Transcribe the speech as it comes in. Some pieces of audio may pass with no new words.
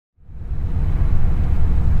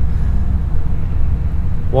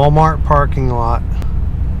Walmart parking lot.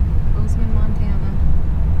 Bozeman, Montana.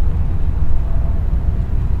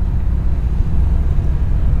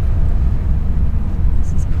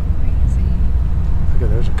 This is crazy. Look at,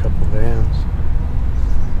 there's a couple vans.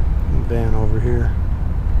 A van over here.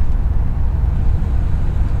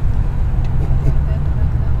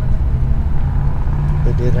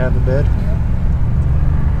 They did have a bed?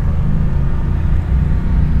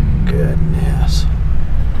 Yep. Goodness.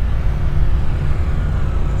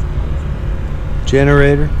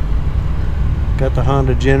 Generator. Got the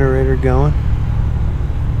Honda generator going.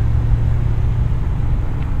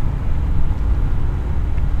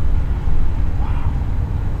 Wow.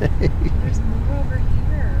 There's more over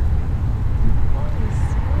here. Holy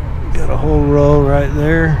smokes. Got a whole row right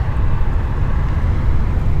there.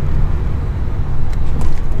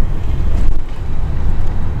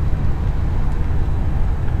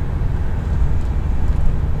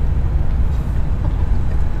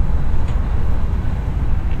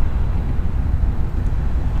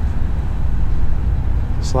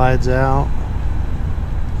 Slides out,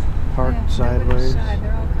 parked sideways.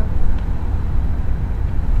 They're all covered.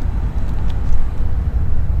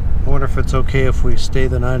 I wonder if it's okay if we stay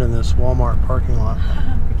the night in this Walmart parking lot.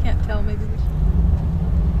 We can't tell, maybe we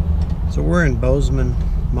should. So we're in Bozeman,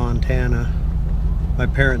 Montana, my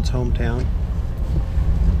parents' hometown.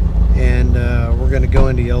 And we're going to go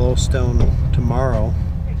into Yellowstone tomorrow.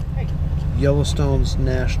 Yellowstone's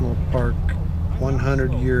National Park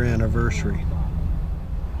 100-year anniversary.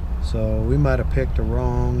 So we might have picked a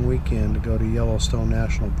wrong weekend to go to Yellowstone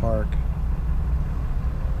National Park.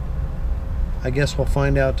 I guess we'll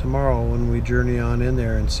find out tomorrow when we journey on in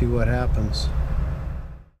there and see what happens.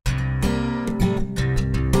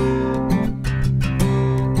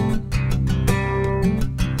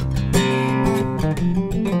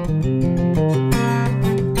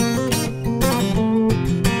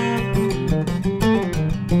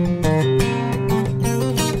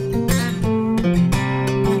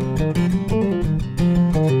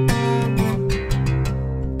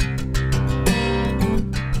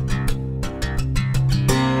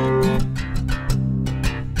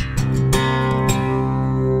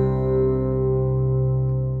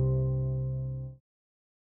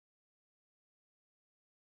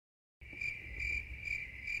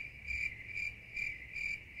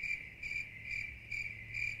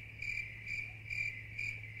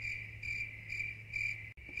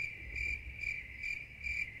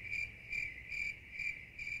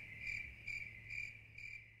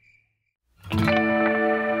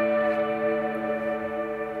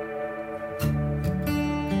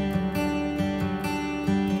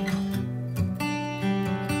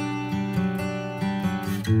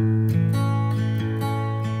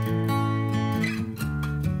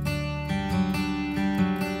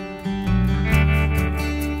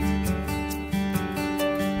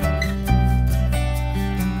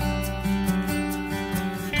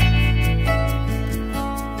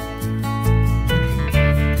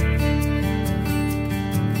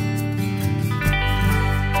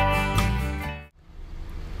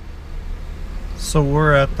 So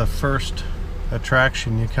we're at the first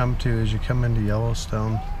attraction you come to as you come into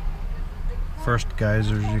Yellowstone. First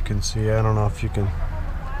geysers you can see. I don't know if you can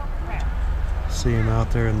see them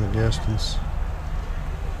out there in the distance.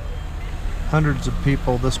 Hundreds of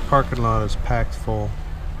people. This parking lot is packed full.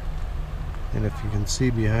 And if you can see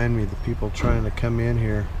behind me, the people trying to come in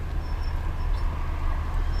here.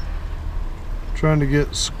 Trying to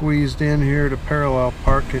get squeezed in here to parallel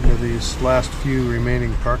park into these last few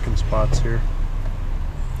remaining parking spots here.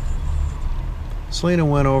 Selena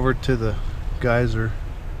went over to the geyser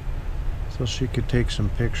so she could take some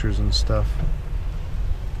pictures and stuff.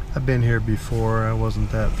 I've been here before. I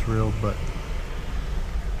wasn't that thrilled, but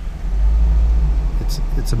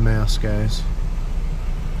it's a mess, guys.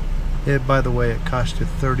 By the way, it cost you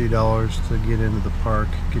 $30 to get into the park.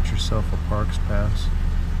 Get yourself a parks pass.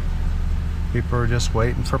 People are just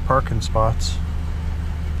waiting for parking spots.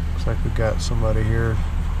 Looks like we got somebody here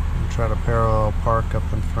and try to parallel park up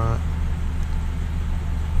in front.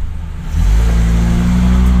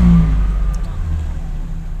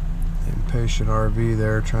 Impatient RV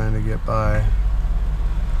there trying to get by.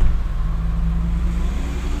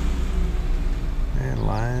 And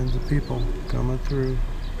lines of people coming through.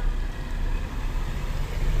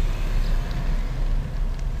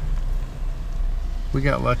 We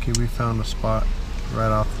got lucky. We found a spot right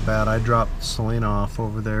off the bat. I dropped Selena off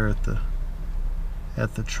over there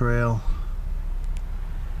at the trail.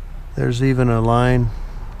 There's even a line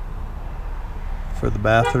for the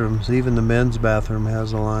bathrooms. Even the men's bathroom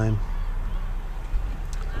has a line.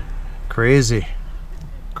 Crazy.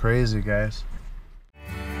 Crazy, guys.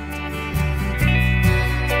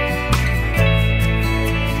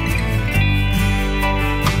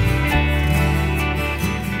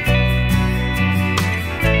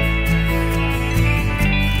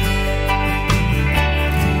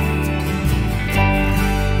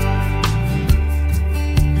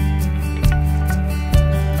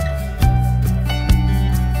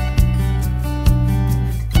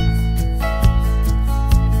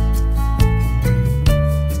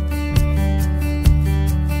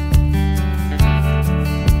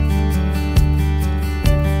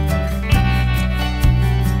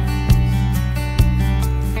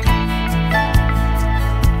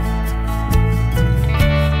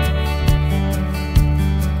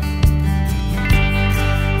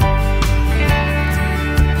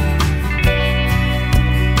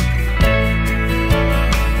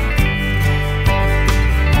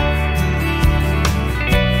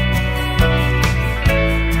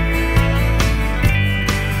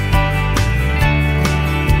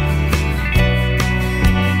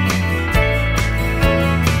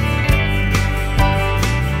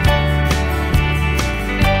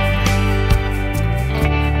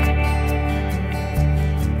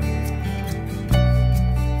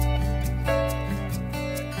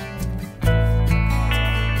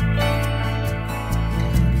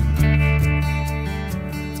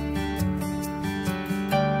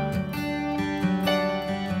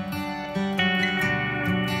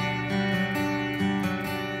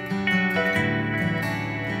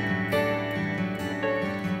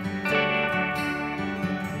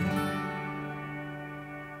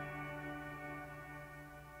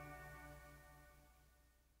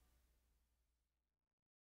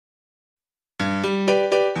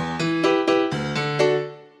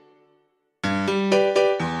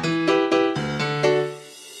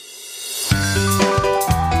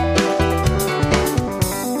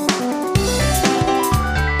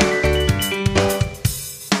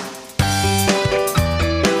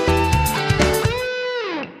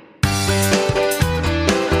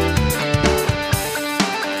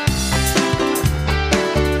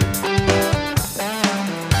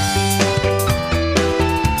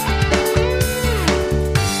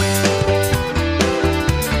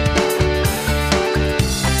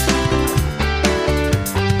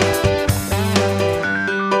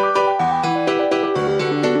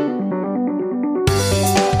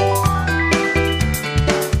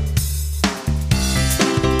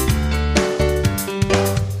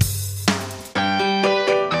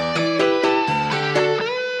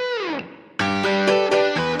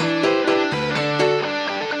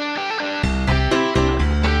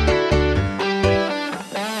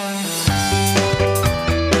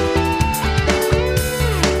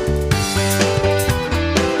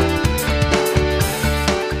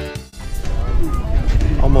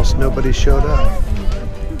 guess nobody showed up.